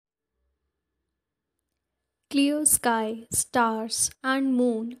Clear sky, stars, and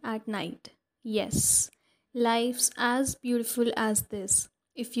moon at night. Yes, life's as beautiful as this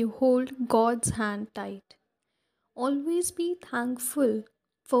if you hold God's hand tight. Always be thankful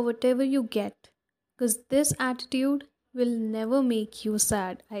for whatever you get, because this attitude will never make you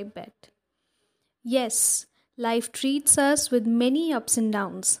sad, I bet. Yes, life treats us with many ups and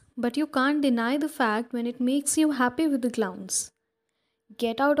downs, but you can't deny the fact when it makes you happy with the clowns.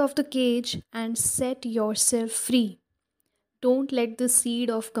 Get out of the cage and set yourself free. Don't let the seed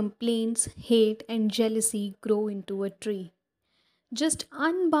of complaints, hate, and jealousy grow into a tree. Just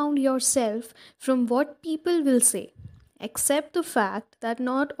unbound yourself from what people will say. Accept the fact that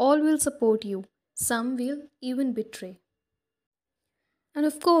not all will support you, some will even betray. And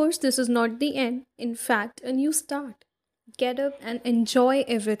of course, this is not the end, in fact, a new start. Get up and enjoy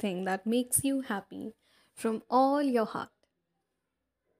everything that makes you happy from all your heart.